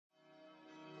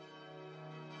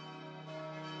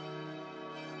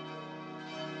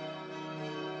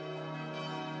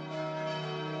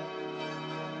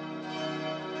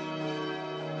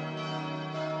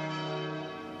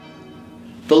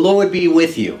The Lord be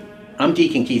with you. I'm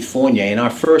Deacon Keith Fournier, and our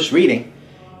first reading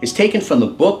is taken from the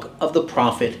book of the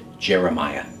prophet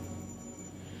Jeremiah.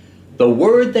 The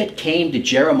word that came to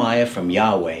Jeremiah from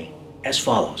Yahweh as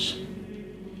follows: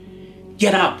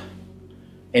 Get up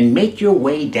and make your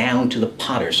way down to the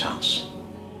potter's house,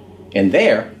 and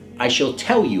there I shall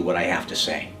tell you what I have to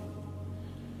say.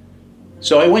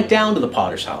 So I went down to the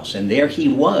potter's house, and there he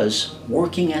was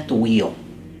working at the wheel.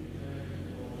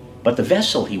 But the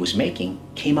vessel he was making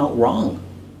came out wrong,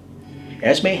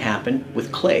 as may happen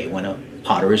with clay when a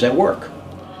potter is at work.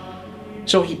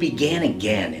 So he began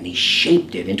again, and he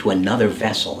shaped it into another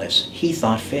vessel as he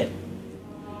thought fit.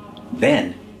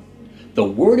 Then the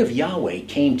word of Yahweh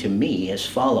came to me as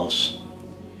follows: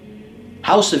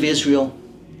 House of Israel,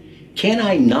 can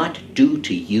I not do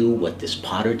to you what this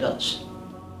potter does?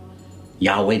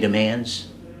 Yahweh demands.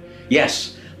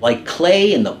 Yes, like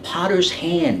clay in the potter's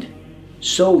hand,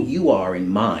 so you are in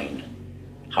mine,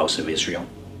 House of Israel.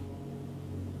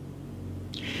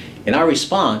 And our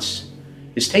response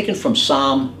is taken from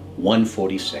Psalm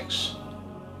 146.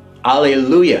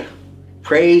 Alleluia!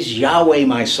 Praise Yahweh,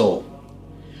 my soul.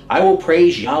 I will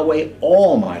praise Yahweh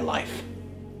all my life.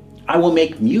 I will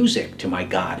make music to my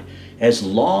God as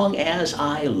long as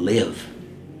I live.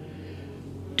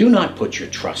 Do not put your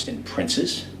trust in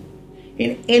princes,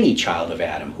 in any child of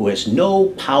Adam who has no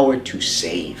power to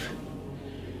save.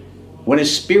 When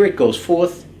his spirit goes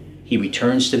forth, he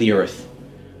returns to the earth.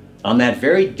 On that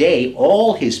very day,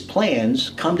 all his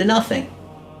plans come to nothing.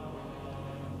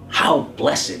 How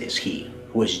blessed is he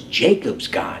who has Jacob's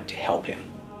God to help him.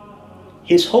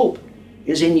 His hope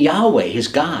is in Yahweh, his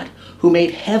God, who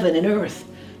made heaven and earth,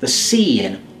 the sea,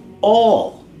 and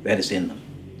all that is in them.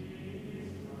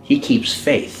 He keeps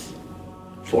faith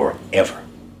forever.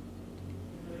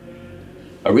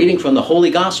 A reading from the Holy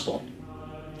Gospel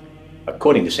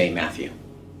according to St. Matthew.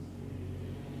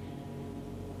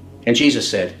 And Jesus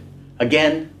said,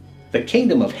 Again, the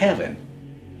kingdom of heaven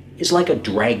is like a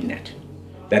dragnet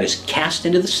that is cast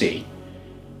into the sea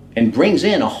and brings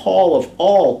in a haul of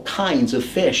all kinds of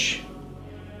fish.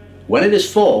 When it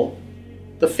is full,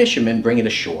 the fishermen bring it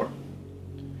ashore.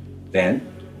 Then,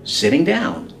 sitting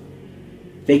down,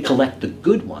 they collect the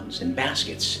good ones in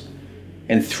baskets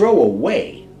and throw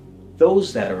away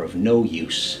those that are of no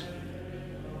use.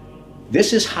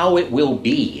 This is how it will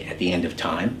be at the end of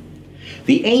time.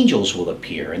 The angels will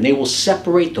appear, and they will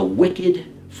separate the wicked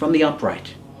from the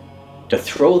upright, to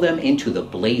throw them into the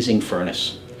blazing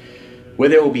furnace, where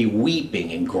there will be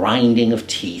weeping and grinding of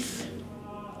teeth.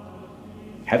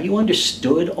 Have you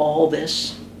understood all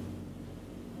this?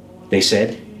 They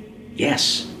said,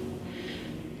 Yes.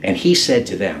 And he said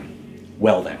to them,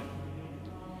 Well then,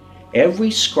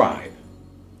 every scribe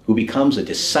who becomes a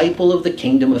disciple of the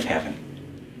kingdom of heaven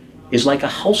is like a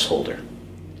householder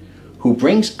who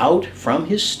brings out from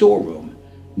his storeroom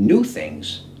new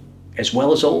things as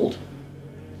well as old.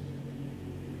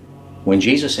 When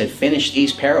Jesus had finished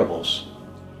these parables,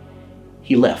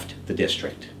 he left the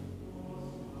district.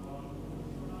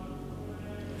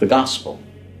 The Gospel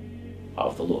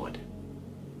of the Lord.